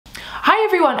Hi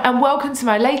everyone and welcome to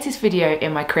my latest video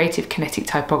in my Creative Kinetic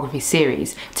Typography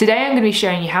series. Today I'm going to be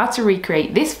showing you how to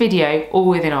recreate this video all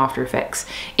within After Effects.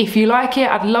 If you like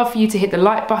it, I'd love for you to hit the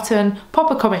like button,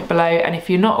 pop a comment below, and if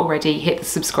you're not already, hit the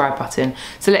subscribe button.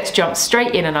 So let's jump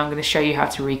straight in and I'm going to show you how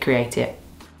to recreate it.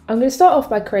 I'm going to start off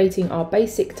by creating our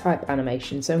basic type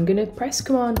animation. So I'm going to press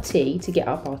Command T to get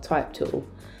up our type tool,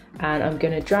 and I'm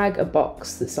going to drag a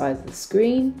box the size of the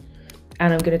screen,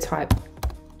 and I'm going to type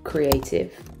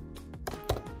Creative.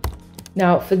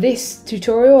 Now for this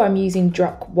tutorial I'm using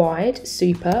Druck Wide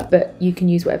Super, but you can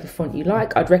use whatever font you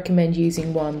like. I'd recommend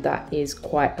using one that is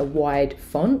quite a wide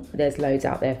font. There's loads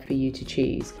out there for you to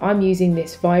choose. I'm using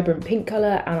this vibrant pink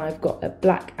colour and I've got a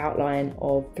black outline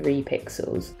of 3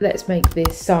 pixels. Let's make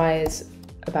this size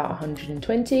about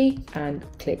 120 and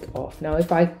click off. Now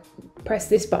if I press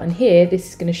this button here, this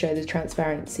is going to show the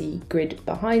transparency grid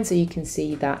behind so you can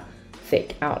see that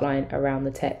thick outline around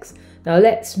the text. Now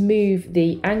let's move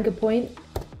the anchor point,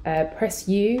 press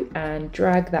U and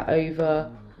drag that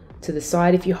over to the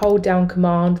side. If you hold down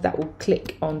Command, that will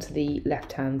click onto the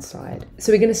left hand side.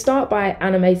 So we're going to start by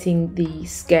animating the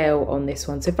scale on this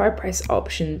one. So if I press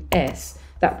Option S,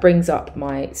 that brings up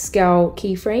my scale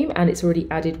keyframe, and it's already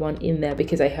added one in there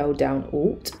because I held down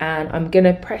Alt. And I'm going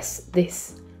to press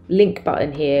this link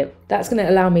button here. That's going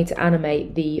to allow me to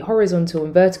animate the horizontal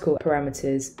and vertical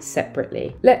parameters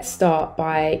separately. Let's start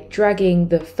by dragging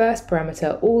the first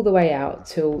parameter all the way out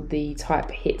till the type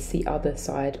hits the other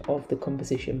side of the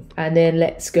composition. And then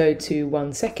let's go to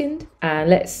 1 second and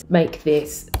let's make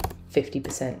this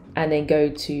 50%, and then go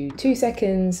to 2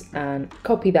 seconds and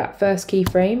copy that first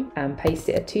keyframe and paste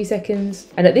it at 2 seconds.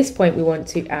 And at this point we want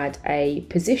to add a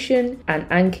position and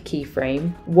anchor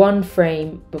keyframe 1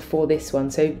 frame before this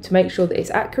one. So to make sure that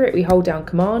it's accurate, we hold down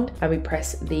Command and we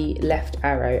press the left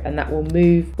arrow, and that will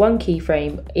move 1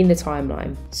 keyframe in the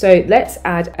timeline. So let's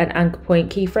add an anchor point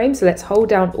keyframe. So let's hold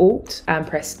down Alt and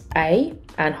press A,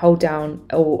 and hold down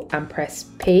Alt and press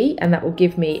P, and that will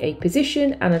give me a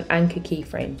position and an anchor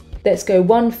keyframe. Let's go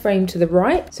 1 frame to the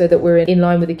right so that we're in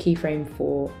line with the keyframe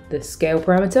for the scale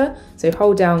parameter. So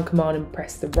hold down Command and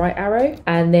press the right arrow,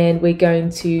 and then we're going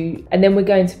to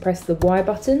press the Y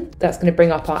button. That's going to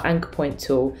bring up our anchor point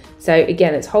tool. So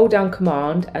again, let's hold down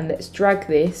Command and let's drag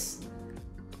this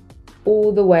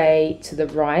all the way to the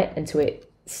right until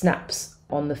it snaps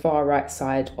on the far right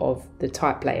side of the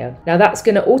type layer. Now that's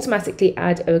going to automatically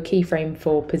add a keyframe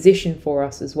for position for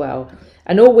us as well.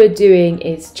 And all we're doing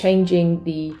is changing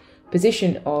the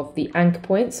position of the anchor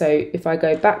point. So if I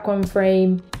go back 1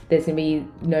 frame, there's going to be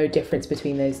no difference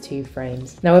between those 2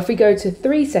 frames. Now if we go to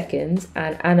 3 seconds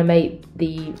and animate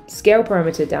the scale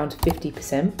parameter down to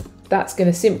 50%, that's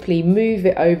going to simply move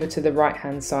it over to the right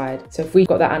hand side. So if we've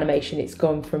got that animation, it's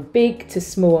gone from big to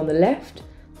small on the left,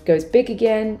 goes big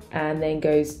again, and then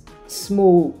goes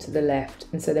small to the left.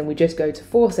 And so then we just go to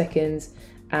 4 seconds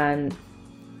and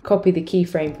copy the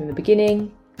keyframe from the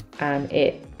beginning, and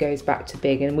it goes back to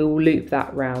big, and we will loop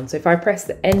that round. So if I press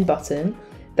the end button,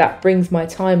 that brings my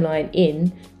timeline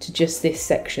in to just this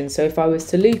section. So if I was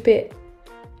to loop it,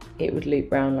 it would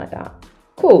loop round like that.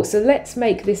 Cool, so let's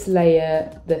make this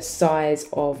layer the size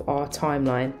of our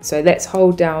timeline. So let's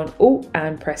hold down Alt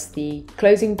and press the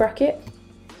closing bracket,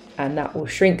 and that will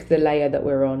shrink the layer that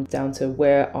we're on down to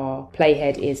where our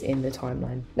playhead is in the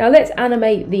timeline. Now let's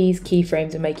animate these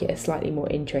keyframes and make it a slightly more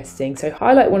interesting. So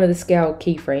highlight one of the scale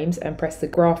keyframes and press the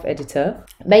graph editor.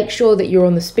 Make sure that you're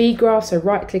on the speed graph, so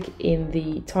right click in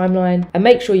the timeline and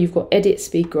make sure you've got edit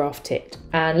speed graph ticked.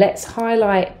 And let's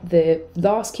highlight the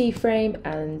last keyframe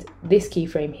and this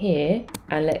keyframe here,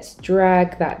 and let's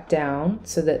drag that down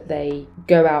so that they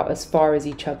go out as far as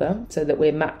each other so that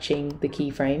we're matching the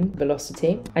keyframe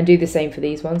velocity. And do the same for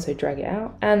these ones, so drag it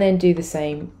out, and then do the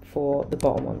same for the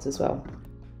bottom ones as well.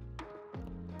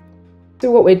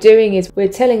 So what we're doing is we're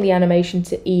telling the animation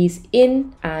to ease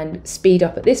in and speed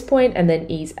up at this point, and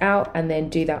then ease out, and then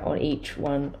do that on each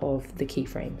one of the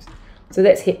keyframes. So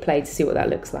let's hit play to see what that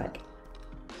looks like.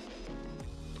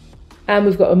 And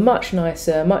we've got a much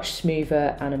nicer, much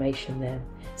smoother animation there.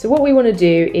 So what we want to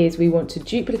do is we want to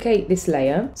duplicate this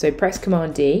layer. So press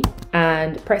Command D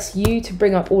and press U to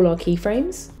bring up all our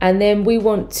keyframes. And then we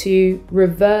want to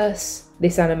reverse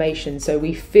this animation so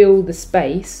we fill the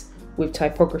space with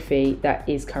typography that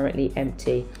is currently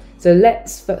empty. So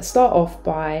let's start off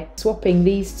by swapping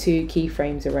these 2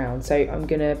 keyframes around. So I'm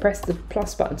going to press the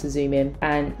plus button to zoom in,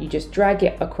 and you just drag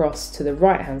it across to the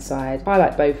right hand side,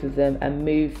 highlight both of them and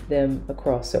move them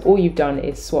across. So all you've done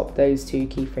is swap those 2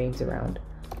 keyframes around.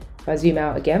 If I zoom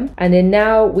out again, and then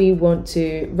now we want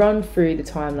to run through the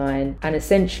timeline and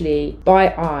essentially by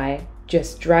eye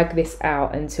just drag this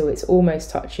out until it's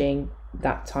almost touching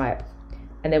that type.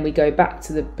 and then we go back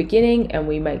to the beginning and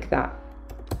we make that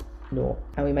 0,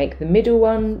 and we make the middle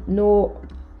one 0,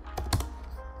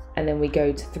 and then we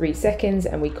go to 3 seconds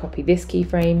and we copy this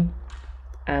keyframe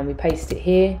and we paste it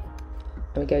here,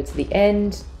 and we go to the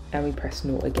end and we press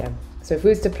 0 again. So if we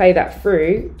was to play that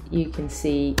through, you can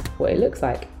see what it looks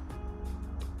like.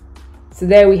 So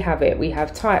there we have it. We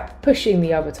have type pushing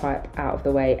the other type out of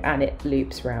the way and it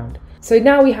loops round. So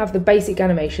now we have the basic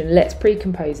animation. Let's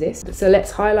pre-compose this. So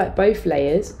let's highlight both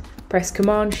layers, press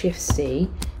Command Shift C.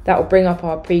 That will bring up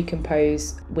our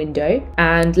pre-compose window,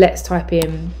 and let's type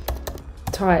in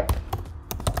type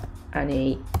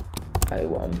Annie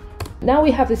 01. Now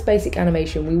we have this basic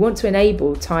animation. We want to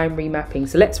enable time remapping.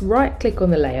 So let's right click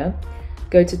on the layer,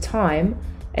 go to time,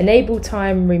 enable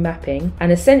time remapping,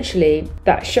 and essentially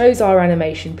that shows our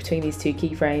animation between these two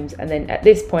keyframes, and then at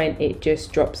this point it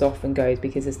just drops off and goes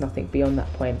because there's nothing beyond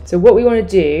that point. So what we want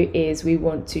to do is we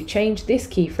want to change this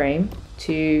keyframe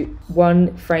to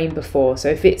 1 frame before. So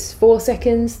if it's 4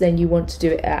 seconds, then you want to do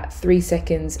it at 3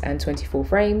 seconds and 24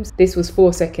 frames. This was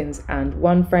 4 seconds and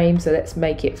 1 frame, so let's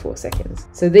make it 4 seconds.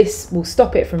 So this will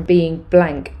stop it from being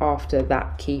blank after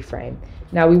that keyframe.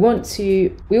 Now we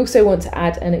also want to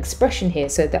add an expression here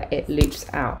so that it loops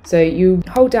out. So you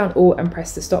hold down Alt and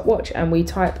press the stopwatch, and we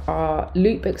type our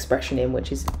loop expression in,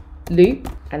 which is loop,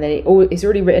 and then it's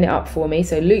already written it up for me.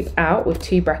 So loop out with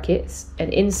 2 brackets,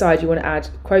 and inside you want to add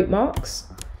quote marks,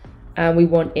 and we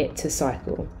want it to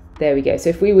cycle. There we go. So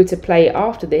if we were to play it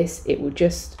after this, it will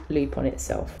just loop on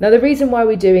itself. Now the reason why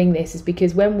we're doing this is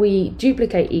because when we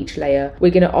duplicate each layer,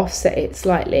 we're going to offset it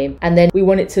slightly, and then we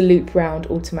want it to loop round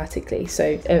automatically.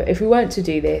 So if we weren't to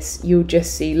do this, you'll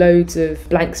just see loads of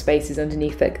blank spaces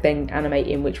underneath that then animate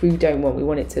in, which we don't want. We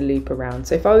want it to loop around.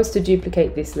 So if I was to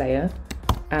duplicate this layer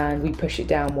and we push it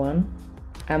down 1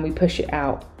 and we push it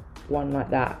out 1 like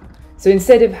that. So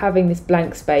instead of having this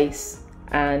blank space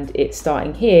and it's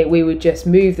starting here, we would just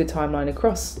move the timeline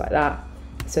across like that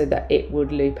so that it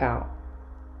would loop out.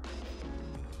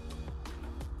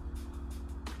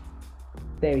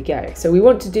 There we go. So we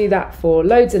want to do that for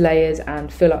loads of layers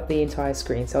and fill up the entire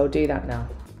screen. So I'll do that now.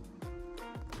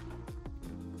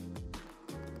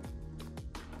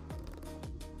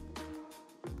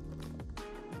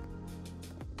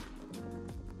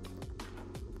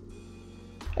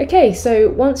 Okay, so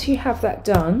once you have that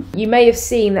done, you may have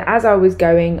seen that as I was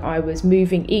going, I was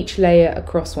moving each layer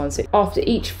across one. So after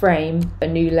each frame, a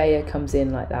new layer comes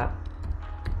in like that.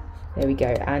 There we go.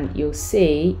 And you'll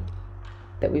see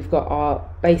that we've got our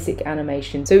basic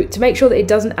animation. So to make sure that it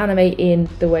doesn't animate in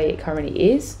the way it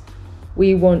currently is,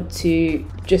 we want to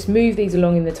just move these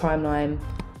along in the timeline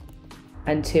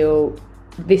until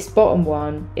this bottom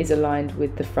one is aligned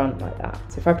with the front like that.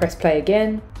 So if I press play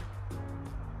again,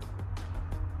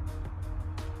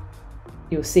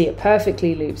 you'll see it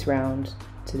perfectly loops round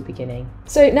to the beginning.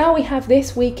 So now we have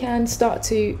this, we can start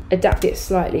to adapt it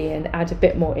slightly and add a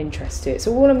bit more interest to it.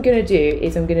 So what I'm going to do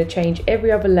is I'm going to change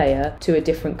every other layer to a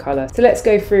different colour. So let's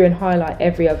go through and highlight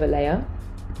every other layer.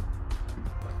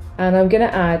 And I'm going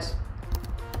to add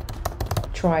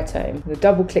tritone. I'm going to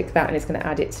double click that and it's going to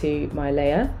add it to my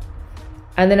layer.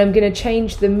 And then I'm going to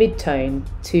change the mid-tone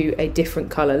to a different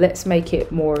colour. Let's make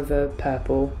it more of a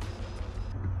purple.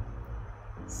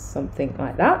 Something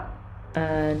like that,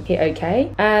 and hit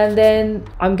OK. And then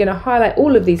I'm going to highlight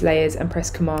all of these layers and press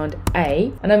Command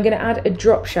A, and I'm going to add a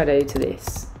drop shadow to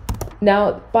this.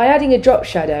 Now by adding a drop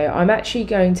shadow, I'm actually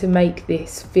going to make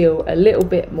this feel a little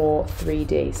bit more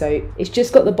 3D. So it's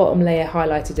just got the bottom layer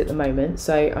highlighted at the moment,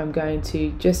 so I'm going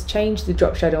to just change the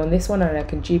drop shadow on this one and I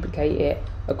can duplicate it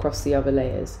across the other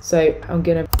layers. So I'm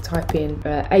going to type in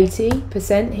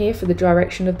 80% here for the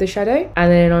direction of the shadow,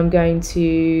 and then I'm going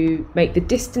to make the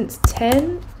distance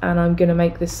 10, and I'm going to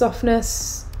make the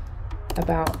softness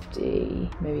about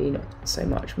maybe not so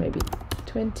much, maybe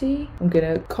 20. I'm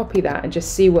going to copy that and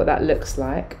just see what that looks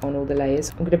like on all the layers.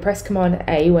 I'm going to press Command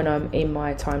A when I'm in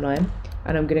my timeline,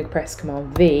 and I'm going to press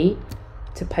Command V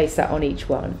to paste that on each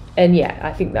one. And yeah,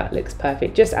 I think that looks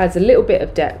perfect. Just adds a little bit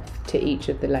of depth to each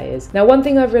of the layers. Now one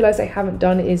thing I've realized I haven't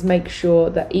done is make sure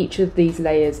that each of these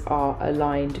layers are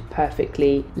aligned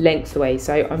perfectly lengthways.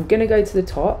 So I'm going to go to the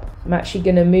top. I'm actually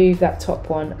going to move that top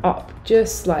one up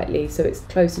just slightly so it's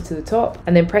closer to the top,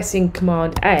 and then pressing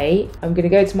Command A, I'm going to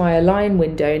go to my align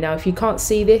window. Now if you can't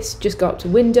see this, just go up to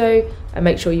window and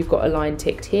make sure you've got align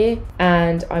ticked here,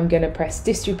 and I'm going to press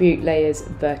distribute layers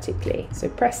vertically. So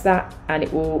press that and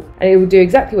it will do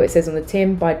exactly what it says on the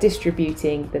tin by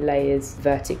distributing the layers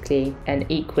vertically and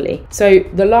equally. So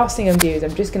the last thing I'm doing is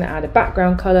I'm just going to add a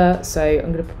background color. So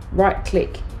I'm going to right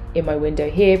click in my window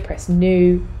here, press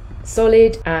new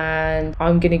solid, and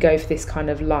I'm going to go for this kind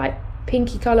of light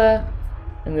pinky color,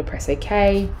 I'm going to press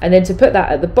OK. And then to put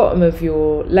that at the bottom of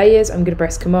your layers, I'm going to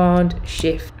press Command,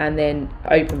 Shift, and then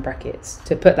open brackets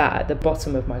to put that at the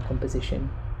bottom of my composition.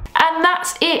 And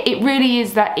that's it. It really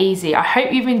is that easy. I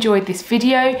hope you've enjoyed this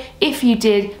video. If you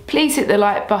did, please hit the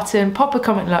like button, pop a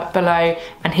comment below,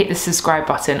 and hit the subscribe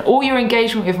button. All your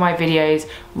engagement with my videos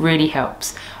really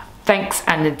helps. Thanks,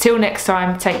 and until next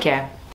time, take care.